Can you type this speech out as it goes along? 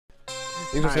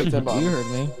You just hit 10 bombs. You heard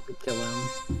me. Kill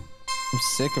him. I'm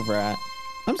sick of Rat.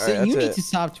 I'm sick. Right, You need it. to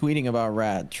stop tweeting about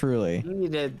Rat. Truly. You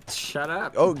need to shut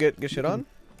up. Oh, get shit on?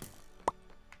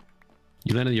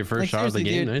 You landed your first Like, shot of the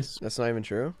seriously, game. dude. Nice. That's not even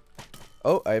true.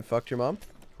 Oh, I fucked your mom.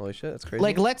 Holy shit, that's crazy.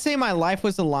 Like, let's say my life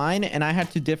was a line and I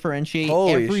had to differentiate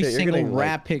Holy every shit, you're single getting,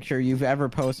 Rat like, picture you've ever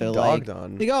posted. dogged Like,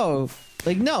 on. like, oh,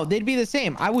 like, no, they'd be the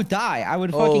same. I would die. I would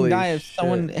fucking Holy die if shit.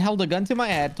 someone held a gun to my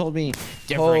head, told me,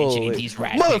 differentiate Holy- these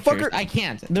Rat Motherfucker! pictures. I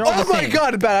can't. They're all Oh the my same.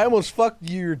 god, bad. I almost fucked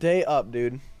your day up,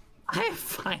 dude. I have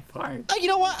 5 hearts. You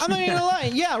know what? I'm not even gonna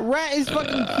lie. Yeah, Rat is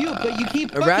fucking cute, but you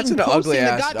keep fucking Rat's an posting ugly the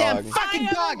ass goddamn dog. fucking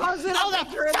I dog haven't posted a all the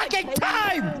picture in fucking like 10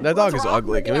 time. years. That dog What's is wrong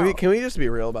ugly. with Can we you? just be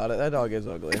real about it? That dog is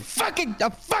ugly. I'm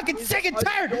fucking sick and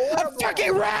tired of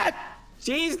fucking Rat.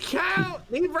 She's cute.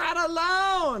 Leave Rat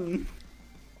alone.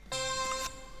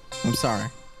 I'm sorry.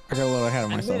 I got a little ahead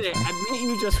of myself. Admit it. Admit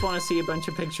you just want to see a bunch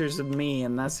of pictures of me,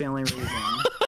 and that's the only reason.